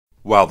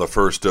While the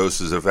first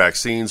doses of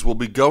vaccines will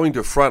be going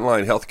to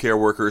frontline healthcare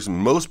workers,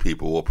 most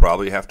people will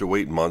probably have to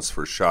wait months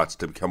for shots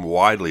to become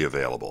widely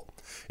available.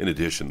 In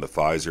addition, the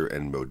Pfizer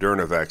and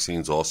Moderna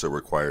vaccines also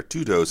require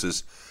 2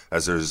 doses.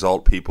 As a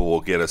result, people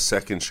will get a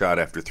second shot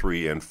after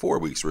 3 and 4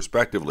 weeks,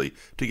 respectively,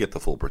 to get the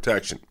full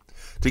protection.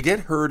 To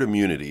get herd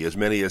immunity, as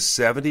many as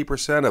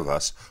 70% of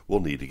us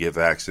will need to get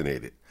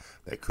vaccinated.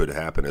 That could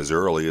happen as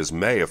early as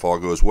May if all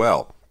goes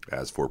well.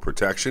 As for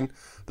protection,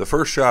 the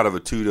first shot of a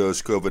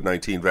 2-dose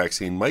COVID-19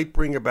 vaccine might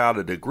bring about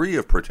a degree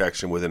of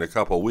protection within a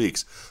couple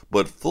weeks,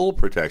 but full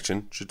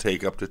protection should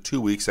take up to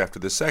 2 weeks after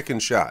the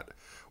second shot,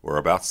 or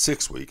about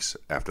 6 weeks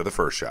after the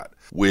first shot.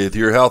 With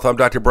your health, I'm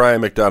Dr.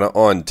 Brian McDonough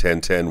on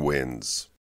 1010 Wins.